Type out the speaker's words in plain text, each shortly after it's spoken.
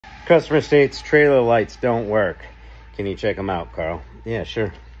Customer states trailer lights don't work. Can you check them out, Carl? Yeah,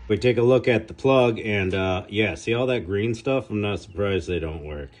 sure. We take a look at the plug and yeah, see all that green stuff? I'm not surprised they don't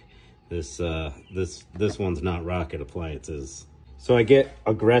work. This one's not Rocket Appliances. So I get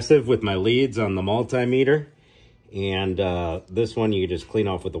aggressive with my leads on the multimeter, and this one you just clean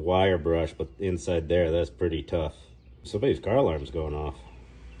off with a wire brush, but inside there, that's pretty tough. Somebody's car alarm's going off.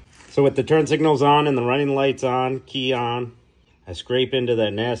 So with the turn signals on and the running lights on, key on, I scrape into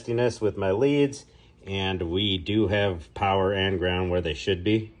that nastiness with my leads, and we do have power and ground where they should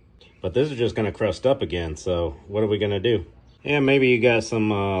be. But this is just gonna crust up again, so what are we gonna do? Yeah, maybe you got some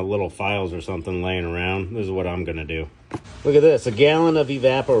little files or something laying around. This is what I'm gonna do. Look at this, a gallon of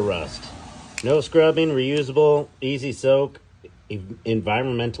Evapor-Rust. No scrubbing, reusable, easy soak,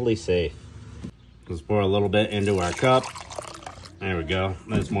 environmentally safe. Let's pour a little bit into our cup. There we go,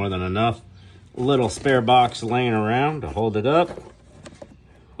 that's more than enough. A little spare box laying around to hold it up.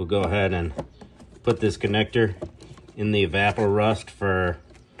 We'll go ahead and put this connector in the Evapor-Rust for,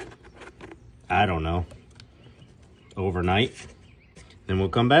 I don't know, overnight. Then we'll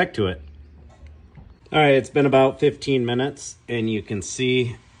come back to it. All right, it's been about 15 minutes and you can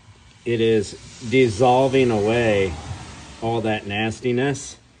see it is dissolving away all that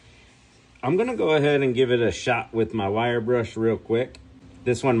nastiness. I'm gonna go ahead and give it a shot with my wire brush real quick.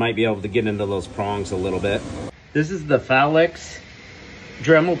 This one might be able to get into those prongs a little bit. This is the Fowlex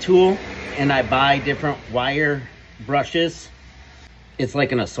Dremel tool, and I buy different wire brushes. It's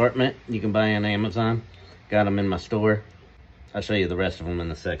like an assortment you can buy on Amazon. Got them in my store. I'll show you the rest of them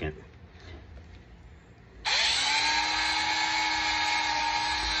in a second.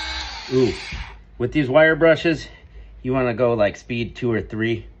 Ooh, with these wire brushes, you want to go like speed 2 or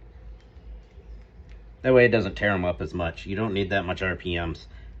 3. That way it doesn't tear them up as much. You don't need that much RPMs.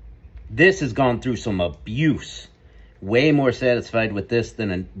 This has gone through some abuse. Way more satisfied with this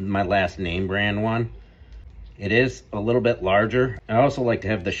than my last name brand one. It is a little bit larger. I also like to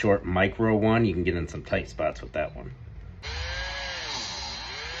have the short micro one. You can get in some tight spots with that one.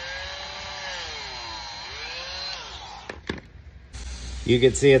 You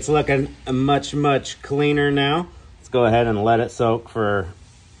can see it's looking much, much cleaner now. Let's go ahead and let it soak for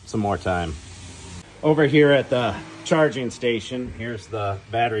some more time. Over here at the charging station, here's the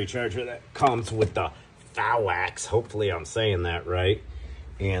battery charger that comes with the Fowlex. Hopefully I'm saying that right.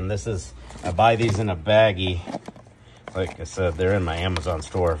 And this is, I buy these in a baggie. Like I said, they're in my Amazon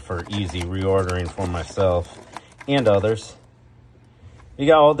store for easy reordering for myself and others. You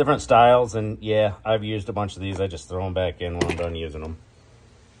got all different styles, and yeah, I've used a bunch of these. I just throw them back in when I'm done using them.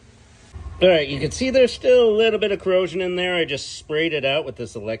 All right, you can see there's still a little bit of corrosion in there. I just sprayed it out with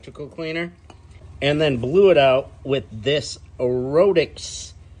this electrical cleaner and then blew it out with this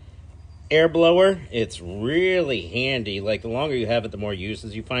Aerodix air blower. It's really handy. Like, the longer you have it, the more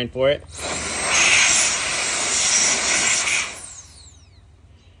uses you find for it.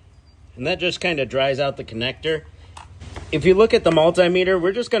 And that just kind of dries out the connector. If you look at the multimeter,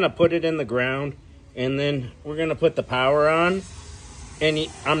 we're just going to put it in the ground, and then we're going to put the power on. And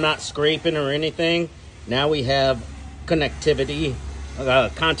I'm not scraping or anything. Now we have connectivity,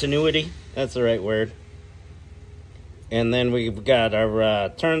 continuity. That's the right word. And then we've got our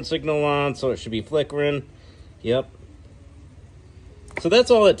turn signal on, so it should be flickering. Yep. So that's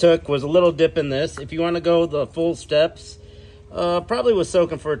all it took, was a little dip in this. If you want to go the full steps, probably was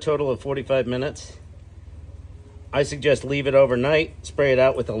soaking for a total of 45 minutes. I suggest leave it overnight, spray it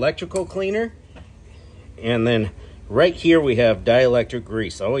out with electrical cleaner. And then right here we have dielectric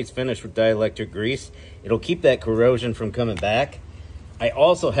grease. Always finish with dielectric grease. It'll keep that corrosion from coming back. I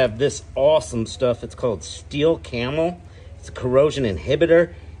also have this awesome stuff. It's called Steel Camel. It's a corrosion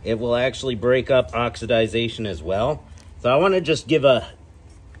inhibitor. It will actually break up oxidization as well. So I want to just give a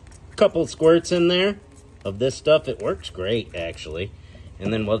couple squirts in there of this stuff. It works great, actually.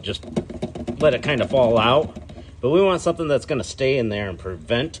 And then we'll just let it kind of fall out. But we want something that's going to stay in there and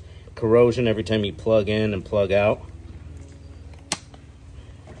prevent corrosion every time you plug in and plug out.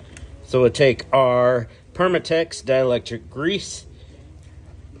 So we'll take our Permatex dielectric grease.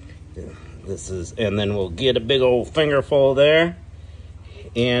 And then we'll get a big old fingerful there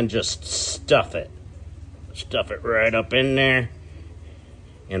and just stuff it. Stuff it right up in there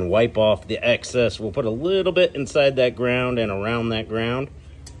and wipe off the excess. We'll put a little bit inside that ground and around that ground.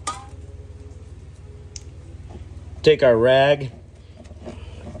 Take our rag,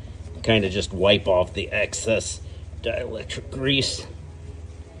 kind of just wipe off the excess dielectric grease.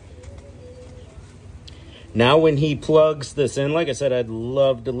 Now when he plugs this in, like I said, I'd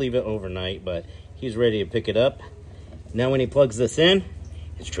love to leave it overnight, but he's ready to pick it up. Now when he plugs this in,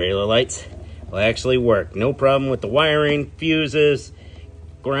 his trailer lights will actually work. No problem with the wiring, fuses,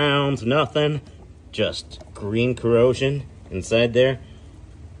 grounds, nothing. Just green corrosion inside there.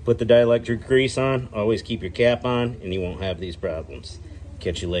 Put the dielectric grease on. Always keep your cap on, and you won't have these problems.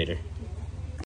 Catch you later.